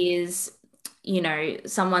see is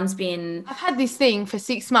someone's been, I've had this thing for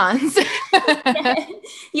 6 months.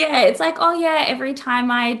 yeah, it's like, oh yeah, every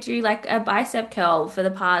time I do like a bicep curl for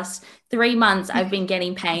the past 3 months, I've been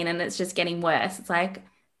getting pain and it's just getting worse. It's like,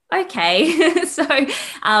 okay. So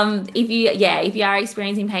if you are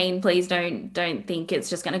experiencing pain, please don't think it's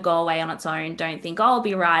just going to go away on its own. Don't think, oh, I'll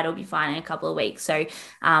be right, I'll be fine in a couple of weeks. So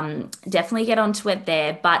definitely get onto it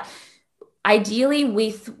there. But ideally,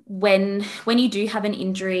 with when you do have an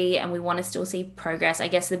injury and we want to still see progress, I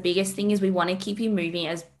guess the biggest thing is we want to keep you moving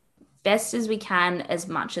as best as we can, as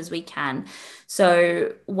much as we can.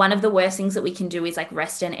 So one of the worst things that we can do is like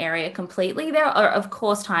rest an area completely. There are of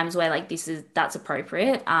course times where like that's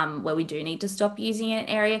appropriate, where we do need to stop using an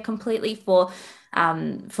area completely for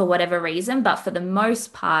whatever reason. But for the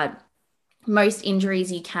most part, most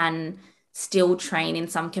injuries you can still train in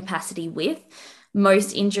some capacity with.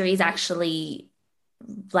 Most injuries actually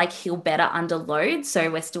like heal better under load. So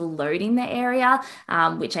we're still loading the area,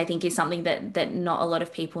 which I think is something that not a lot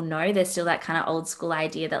of people know. There's still that kind of old school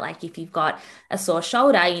idea that like if you've got a sore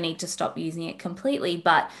shoulder, you need to stop using it completely.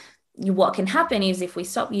 But what can happen is if we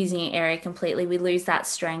stop using an area completely, we lose that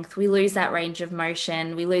strength, we lose that range of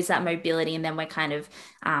motion, we lose that mobility, and then we're kind of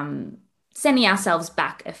sending ourselves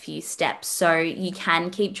back a few steps. So you can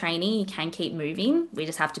keep training, you can keep moving. We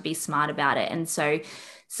just have to be smart about it. And so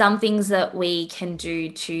some things that we can do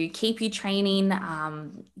to keep you training,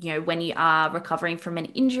 when you are recovering from an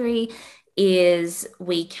injury, is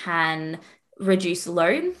we can reduce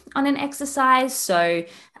load on an exercise. So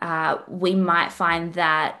we might find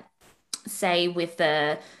that, say with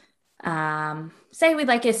like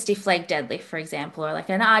a stiff leg deadlift, for example, or like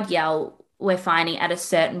an RDL, we're finding at a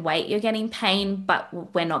certain weight you're getting pain,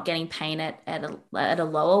 but we're not getting pain at a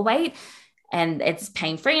lower weight, and it's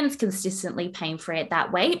pain-free and it's consistently pain-free at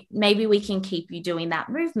that weight. Maybe we can keep you doing that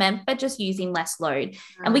movement, but just using less load.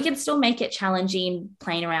 And we can still make it challenging,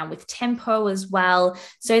 playing around with tempo as well,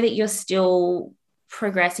 so that you're still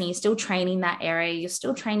progressing, you're still training that area, you're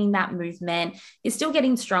still training that movement, you're still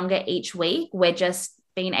getting stronger each week. We're just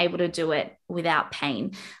being able to do it without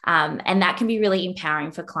pain. And that can be really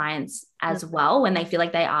empowering for clients as well, when they feel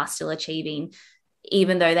like they are still achieving,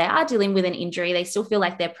 even though they are dealing with an injury, they still feel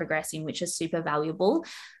like they're progressing, which is super valuable.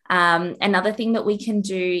 Another thing that we can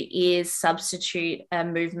do is substitute a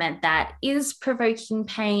movement that is provoking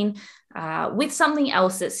pain with something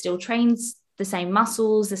else that still trains the same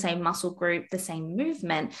muscles, the same muscle group, the same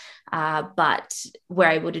movement, but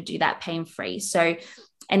we're able to do that pain-free. So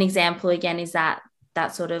an example again is that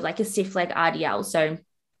sort of like a stiff leg RDL. So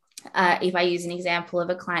if I use an example of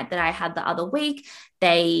a client that I had the other week,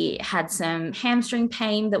 they had some hamstring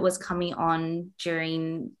pain that was coming on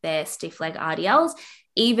during their stiff leg RDLs.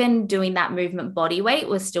 Even doing that movement body weight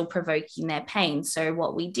was still provoking their pain. So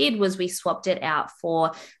what we did was we swapped it out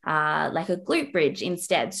for like a glute bridge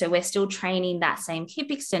instead. So we're still training that same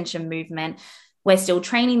hip extension movement. We're still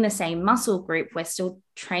training the same muscle group. We're still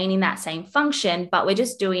training that same function, but we're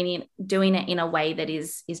just doing it in a way that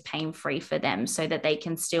is pain-free for them, so that they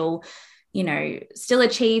can still, still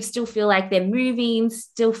achieve, still feel like they're moving,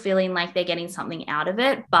 still feeling like they're getting something out of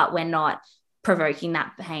it, but we're not provoking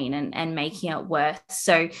that pain and making it worse.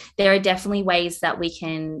 So there are definitely ways that we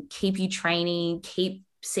can keep you training, keep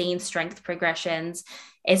seeing strength progressions.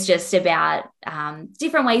 It's just about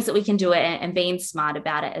different ways that we can do it and being smart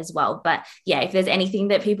about it as well. But yeah, if there's anything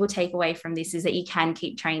that people take away from this, is that you can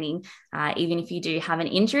keep training, even if you do have an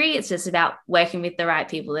injury. It's just about working with the right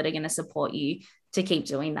people that are going to support you to keep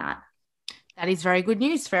doing that. That is very good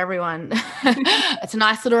news for everyone. It's a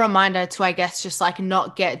nice little reminder to, I guess, just like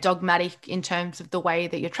not get dogmatic in terms of the way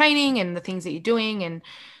that you're training and the things that you're doing, and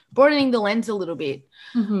broadening the lens a little bit.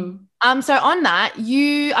 So on that,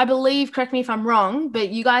 I believe, correct me if I'm wrong, but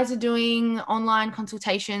you guys are doing online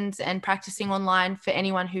consultations and practicing online for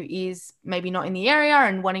anyone who is maybe not in the area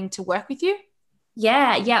and wanting to work with you?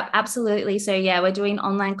 Yeah, absolutely. So yeah, we're doing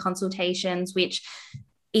online consultations, which,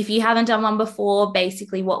 if you haven't done one before,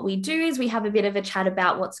 basically what we do is we have a bit of a chat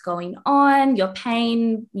about what's going on, your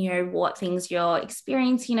pain, what things you're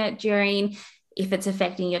experiencing it during. If it's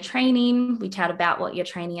affecting your training, we chat about what your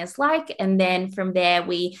training is like. And then from there,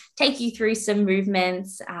 we take you through some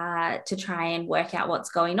movements to try and work out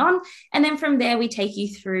what's going on. And then from there, we take you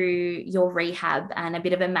through your rehab and a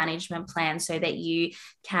bit of a management plan, so that you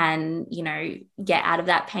can, get out of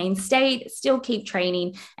that pain state, still keep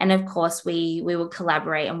training. And of course, we will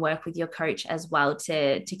collaborate and work with your coach as well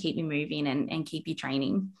to keep you moving and keep you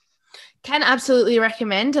training. Can absolutely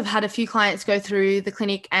recommend. I've had a few clients go through the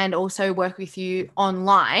clinic and also work with you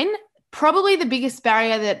online. Probably the biggest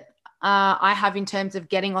barrier that I have in terms of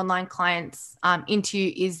getting online clients into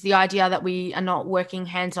you is the idea that we are not working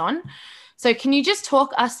hands-on. So can you just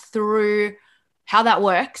talk us through how that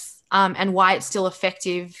works and why it's still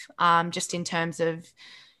effective, just in terms of,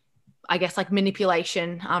 I guess, like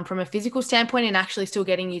manipulation from a physical standpoint and actually still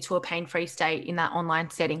getting you to a pain-free state in that online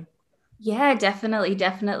setting? Yeah, definitely,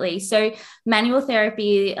 definitely. So manual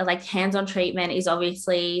therapy, like hands-on treatment, is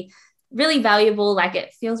obviously really valuable. Like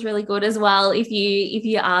it feels really good as well if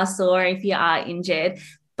you are sore, if you are injured,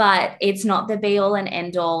 but it's not the be all and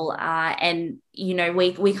end all. And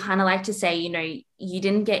we kind of like to say, you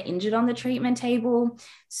didn't get injured on the treatment table,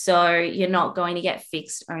 so you're not going to get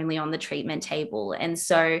fixed only on the treatment table. And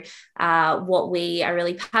so what we are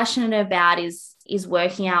really passionate about is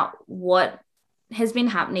working out what has been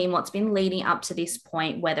happening, what's been leading up to this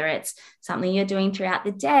point, whether it's something you're doing throughout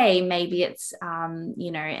the day, maybe it's,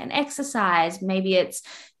 an exercise, maybe it's,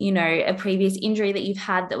 a previous injury that you've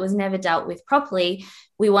had that was never dealt with properly.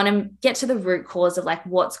 We want to get to the root cause of like,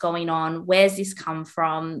 what's going on? Where's this come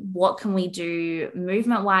from? What can we do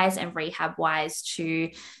movement wise and rehab wise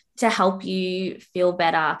to help you feel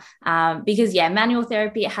better? Because manual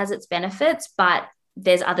therapy, it has its benefits, but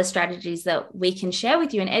there's other strategies that we can share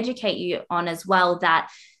with you and educate you on as well that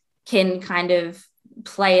can kind of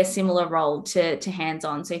play a similar role to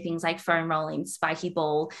hands-on. So things like foam rolling, spiky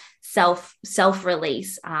ball,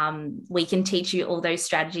 self-release. We can teach you all those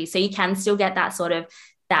strategies so you can still get that sort of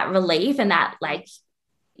that relief and that like,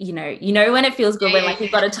 when it feels good, when like you've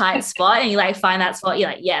got a tight spot and you like find that spot, you're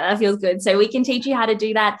like, yeah, that feels good. So we can teach you how to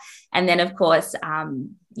do that. And then of course,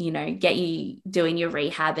 get you doing your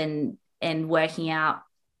rehab and working out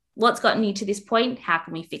what's gotten you to this point, how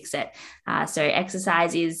can we fix it? So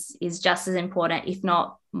exercise is just as important, if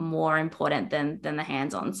not more important than the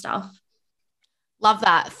hands-on stuff. Love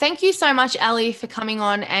that. Thank you so much, Allie, for coming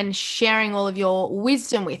on and sharing all of your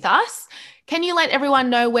wisdom with us. Can you let everyone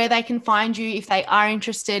know where they can find you if they are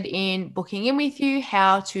interested in booking in with you,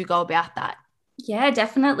 how to go about that? Yeah,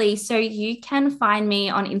 definitely. So you can find me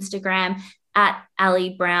on Instagram at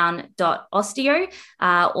alliebrown.osteo,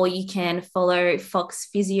 or you can follow Fox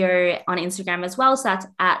Physio on Instagram as well. So that's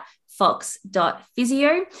at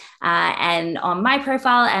fox.physio. And on my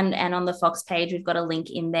profile and on the Fox page, we've got a link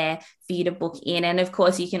in there for you to book in. And of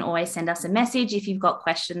course, you can always send us a message if you've got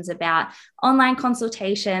questions about online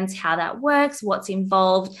consultations, how that works, what's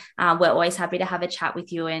involved. We're always happy to have a chat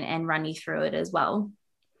with you and run you through it as well.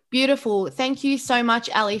 Beautiful. Thank you so much,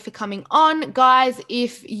 Allie, for coming on. Guys,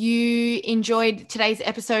 if you enjoyed today's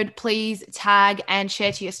episode, please tag and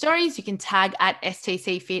share to your stories. You can tag at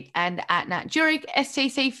STC Fit and at Nat Jurek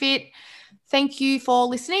STC Fit. Thank you for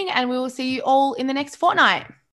listening, and we will see you all in the next fortnight.